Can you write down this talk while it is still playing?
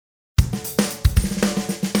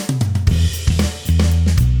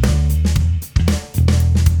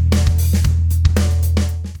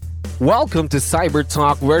Welcome to Cyber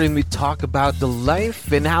Talk, wherein we talk about the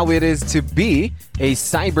life and how it is to be a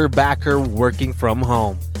cyberbacker working from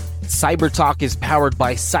home. Cyber Talk is powered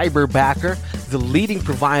by Cyberbacker, the leading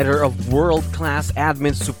provider of world-class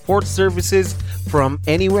admin support services from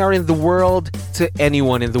anywhere in the world to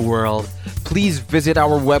anyone in the world. Please visit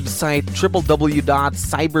our website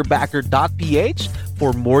www.cyberbacker.ph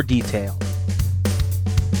for more details.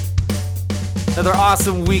 Another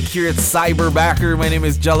awesome week here at Cyberbacker. My name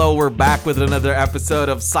is Jello. We're back with another episode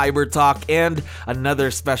of Cyber Talk and another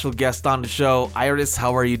special guest on the show. Iris,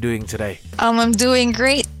 how are you doing today? I'm doing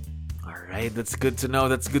great. All right, that's good to know.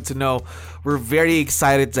 We're very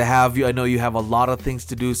excited to have you. I know you have a lot of things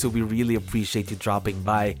to do, so we really appreciate you dropping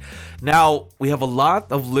by. Now, we have a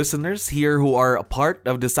lot of listeners here who are a part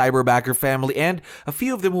of the Cyberbacker family, and a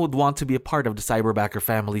few of them who would want to be a part of the Cyberbacker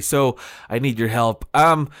family. So I need your help.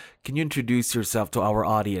 Can you introduce yourself to our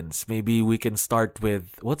audience? Maybe we can start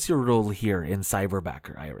with, what's your role here in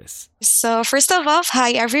Cyberbacker, Iris? So first of all,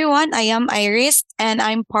 hi everyone. I am Iris and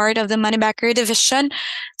I'm part of the Moneybacker division.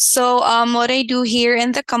 So what I do here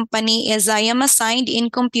in the company is I am assigned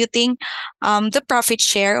in computing the profit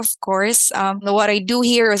share, of course. What I do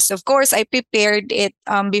here is, of course, I prepared it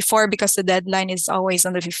before because the deadline is always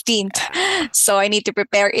on the 15th. So I need to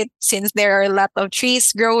prepare it since there are a lot of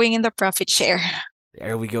trees growing in the profit share.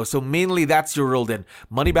 There we go. So mainly that's your role then.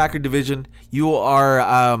 Moneybacker division, you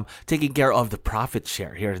are taking care of the profit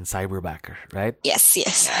share here in Cyberbacker, right?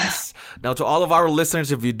 Yes. Now to all of our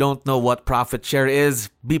listeners, if you don't know what profit share is,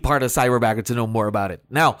 be part of Cyberbacker to know more about it.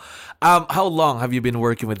 Now, how long have you been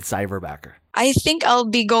working with Cyberbacker? I think I'll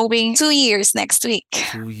be going 2 years next week.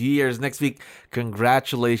 2 years next week.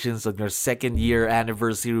 Congratulations on your second year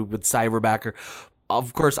anniversary with Cyberbacker.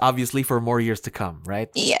 Of course, obviously for more years to come, right?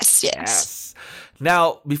 Yes.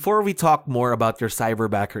 Now, before we talk more about your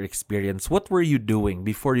Cyberbacker experience, what were you doing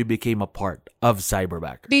before you became a part of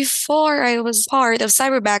Cyberbacker? Before I was part of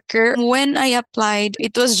Cyberbacker, when I applied,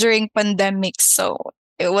 it was during pandemic. So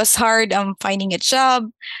it was hard finding a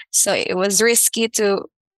job. So it was risky to,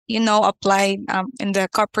 apply in the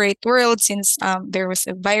corporate world since there was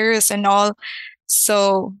a virus and all.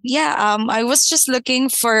 So I was just looking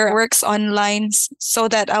for works online so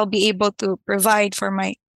that I'll be able to provide for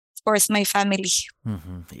my family.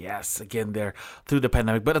 Yes, again there through the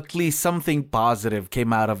pandemic, but at least something positive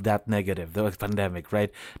came out of that negative, the pandemic,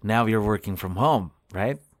 right? Now you're working from home,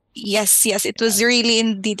 right? Yes, it was really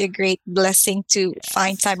indeed a great blessing to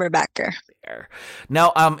find Cyberbacker. There.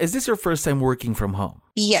 Now, is this your first time working from home?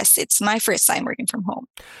 Yes, it's my first time working from home.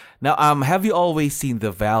 Now, have you always seen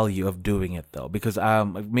the value of doing it though? Because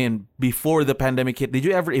before the pandemic hit, did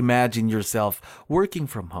you ever imagine yourself working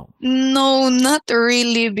from home? No, not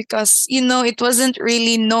really, because it wasn't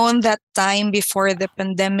really known that time before the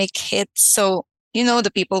pandemic hit. So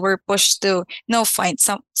the people were pushed to find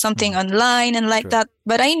something online and like that.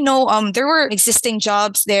 But I know there were existing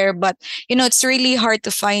jobs there, but it's really hard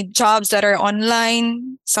to find jobs that are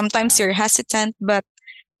online. Sometimes you're hesitant, but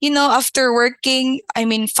after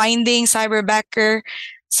finding Cyberbacker,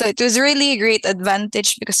 so it was really a great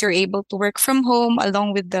advantage because you're able to work from home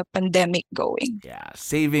along with the pandemic going. Yeah,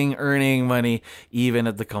 saving, earning money, even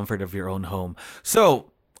at the comfort of your own home.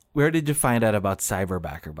 So, where did you find out about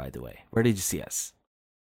Cyberbacker, by the way? Where did you see us?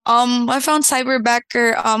 I found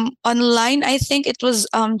Cyberbacker online. I think it was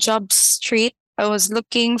Job Street. I was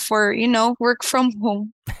looking for, work from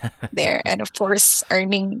home there and of course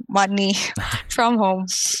earning money from home.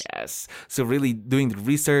 Yes. So really doing the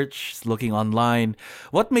research, looking online.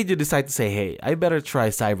 What made you decide to say, hey, I better try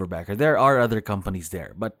Cyberbacker? There are other companies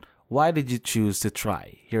there, but why did you choose to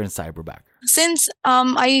try here in Cyberbacker? Since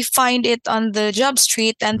I find it on the Job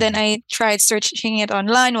Street and then I tried searching it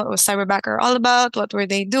online, what was Cyberbacker all about? What were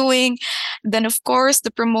they doing? Then of course the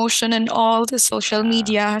promotion and all the social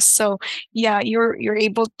media. So you're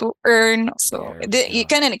able to earn. So you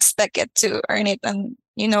cannot expect it to earn it and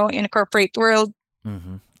in a corporate world.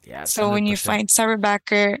 Mm-hmm. Yes. So 100%. When you find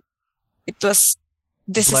Cyberbacker, it was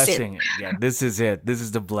blessing. Yeah, this is it. This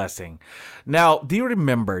is the blessing. Now, do you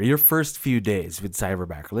remember your first few days with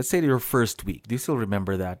Cyberbacker? Let's say your first week. Do you still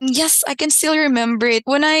remember that? Yes, I can still remember it.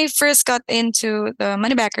 When I first got into the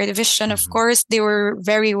Moneybacker division, of course, they were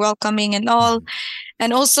very welcoming and all.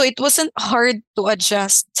 And also, it wasn't hard to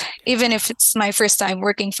adjust, even if it's my first time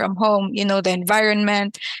working from home. The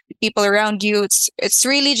environment, the people around you. It's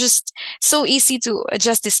really just so easy to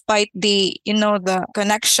adjust despite the the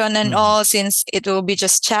connection and all, since it will be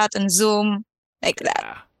just chat and Zoom like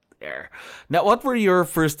that. There. Now, what were your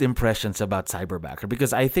first impressions about Cyberbacker?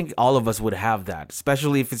 Because I think all of us would have that,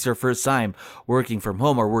 especially if it's your first time working from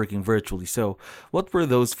home or working virtually. So, what were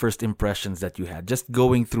those first impressions that you had just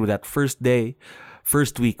going through that first day,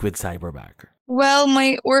 first week with Cyberbacker? Well,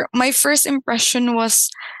 my first impression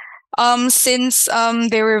was since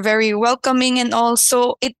they were very welcoming, and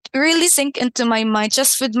also it really sank into my mind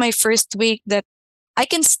just with my first week that I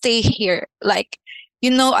can stay here. Like, I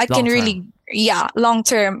Long can really, term. yeah, long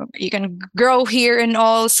term, you can grow here and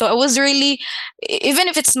all. So I was really, even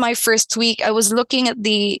if it's my first week, I was looking at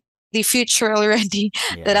the future already,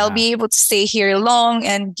 that I'll Yeah. be able to stay here long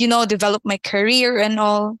and, develop my career and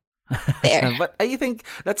all there. But I think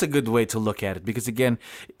that's a good way to look at it because again,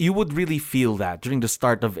 you would really feel that during the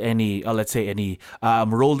start of any, let's say, any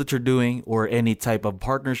role that you're doing or any type of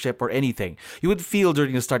partnership or anything. You would feel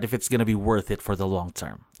during the start if it's gonna be worth it for the long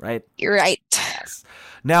term, right? You're right. Yes.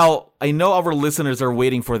 Now, I know our listeners are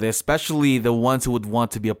waiting for this, especially the ones who would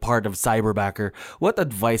want to be a part of Cyberbacker. What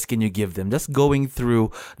advice can you give them just going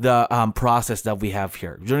through the process that we have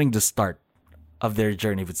here during the start of their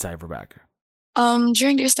journey with Cyberbacker?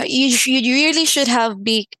 During this time, you really should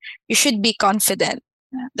you should be confident.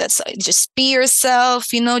 That's just be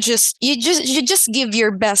yourself. You just give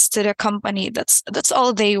your best to the company. That's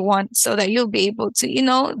all they want, so that you'll be able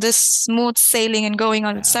to, this smooth sailing and going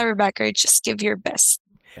on with Yeah. Cyberbacker. Just give your best.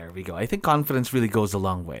 There we go. I think confidence really goes a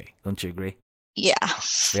long way. Don't you agree? Yeah.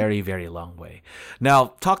 Very, very long way.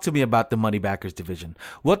 Now, talk to me about the Money Backers division.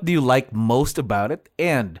 What do you like most about it?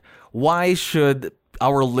 And why should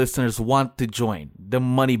our listeners want to join the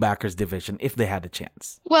Money Backers division if they had a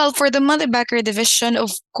chance? Well, for the Motherbacker division,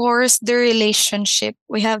 of course, the relationship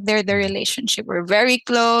we have there, the Mhm. relationship, we're very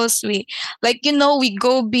close. We we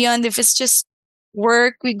go beyond, if it's just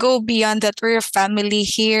work, we go beyond that. We're a family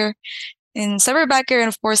here in Cyberbacker, and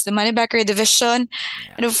of course the Moneybacker division.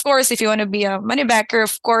 And Yeah. of course, if you want to be a Moneybacker,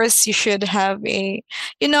 of course you should have a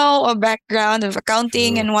background of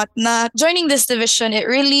accounting True. and whatnot. Joining this division, it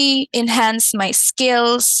really enhanced my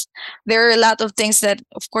skills. There are a lot of things that,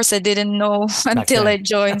 of course, I didn't know Back until I then.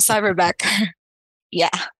 joined Cyberbacker.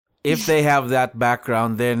 Yeah. If they have that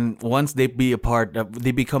background, then once they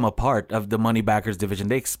become a part of the Money Backers division,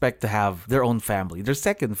 they expect to have their own family, their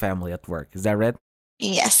second family at work. Is that right?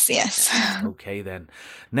 Yes, yes. Okay then.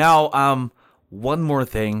 Now, one more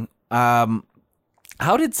thing.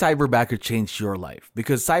 How did Cyberbacker change your life?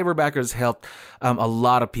 Because Cyberbackers helped a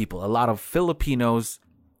lot of people, a lot of Filipinos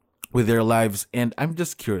with their lives. And I'm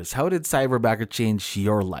just curious, how did Cyberbacker change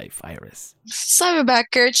your life, Iris?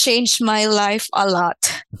 Cyberbacker changed my life a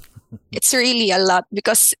lot. It's really a lot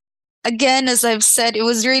because, again, as I've said, it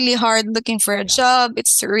was really hard looking for a job.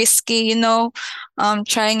 It's risky,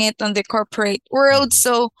 trying it on the corporate world. Mhm.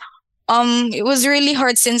 So it was really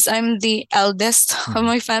hard since I'm the eldest of Mhm.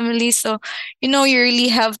 my family. So, you really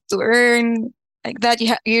have to earn like that.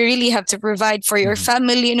 You really have to provide for your Mhm.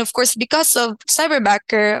 family. And of course, because of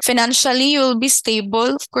Cyberbacker, financially, you'll be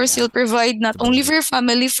stable. Of course, Yeah, you'll provide not only for stability. your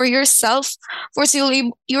family, for yourself. Of course,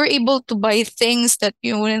 you're able to buy things that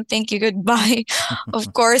you wouldn't think you could buy,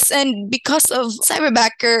 of course. And because of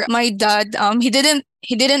Cyberbacker, my dad, he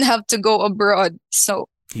didn't have to go abroad. So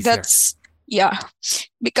He's here. that's, yeah,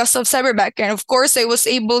 because of Cyberbacker. And of course, I was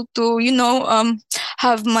able to,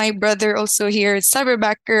 have my brother also here at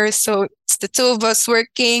Cyberbacker. So it's the two of us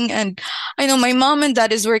working. And I know my mom and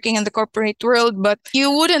dad is working in the corporate world, but you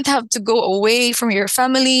wouldn't have to go away from your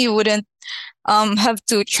family. You wouldn't have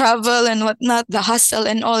to travel and whatnot, the hustle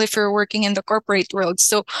and all, if you're working in the corporate world.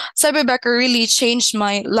 So Cyberbacker really changed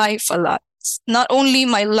my life a lot. Not only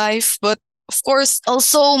my life, but of course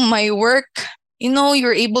also my work.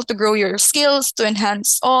 You're able to grow your skills to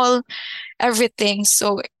enhance all everything.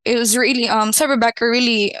 So it was really Cyberbacker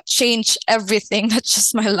really changed everything, not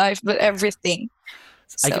just my life, but everything.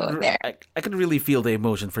 So there. I can really feel the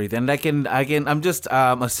emotion for you. And I'm just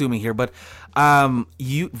assuming here, but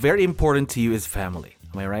you very important to you is family.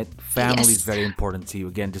 Am I right? Family is Yes. very important to you.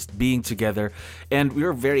 Again, just being together, and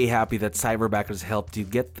we're very happy that Cyberbackers helped you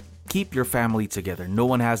keep your family together. No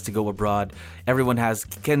one has to go abroad. Everyone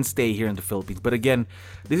can stay here in the Philippines. But again,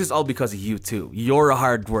 this is all because of you too. Your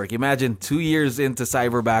hard work. Imagine 2 years into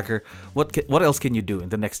Cyberbacker. What else can you do in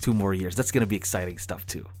the next 2 more years? That's gonna be exciting stuff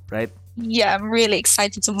too, right? Yeah, I'm really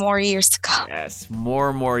excited to more years to come. Yes,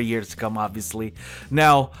 more years to come, obviously.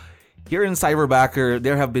 Now, here in Cyberbacker,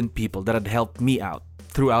 there have been people that had helped me out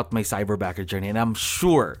throughout my cyberbacker journey, and I'm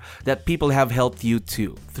sure that people have helped you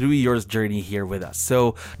too through your journey here with us.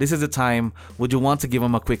 So this is the time. Would you want to give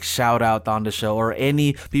them a quick shout out on the show, or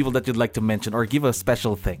any people that you'd like to mention or give a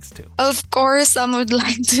special thanks to? Of course, I would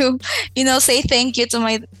like to, say thank you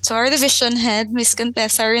to our division head, Miss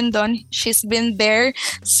Contessa Rendon. She's been there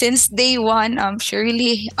since day one. She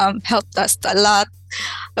really helped us a lot.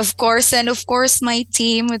 Of course, and of course my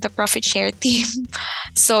team with the Profit Share team.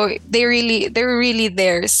 So they're really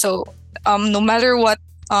there. So no matter what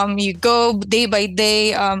you go day by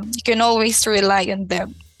day, you can always rely on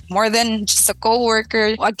them. More than just a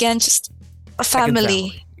co-worker, again, just a Second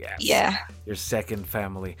family. Yes. Yeah. Your second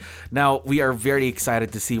family. Now, we are very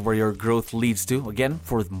excited to see where your growth leads to, again,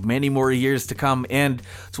 for many more years to come. And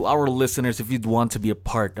to our listeners, if you'd want to be a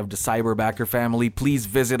part of the Cyberbacker family, please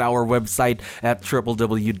visit our website at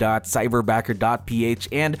www.cyberbacker.ph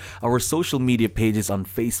and our social media pages on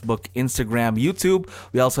Facebook, Instagram, YouTube.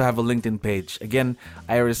 We also have a LinkedIn page. Again,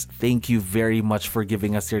 Iris, thank you very much for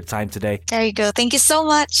giving us your time today. There you go. Thank you so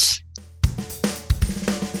much.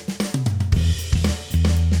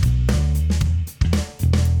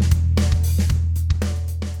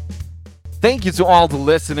 Thank you to all the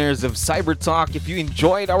listeners of Cyber Talk. If you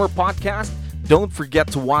enjoyed our podcast, don't forget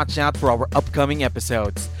to watch out for our upcoming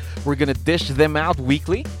episodes. We're going to dish them out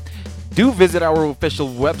weekly. Do visit our official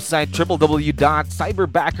website,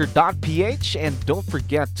 www.cyberbacker.ph, and don't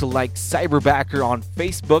forget to like Cyberbacker on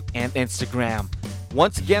Facebook and Instagram.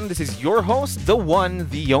 Once again, this is your host, the one,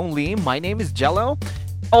 the only. My name is Jello.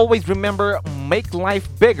 Always remember, make life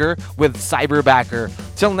bigger with Cyberbacker.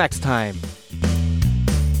 Till next time.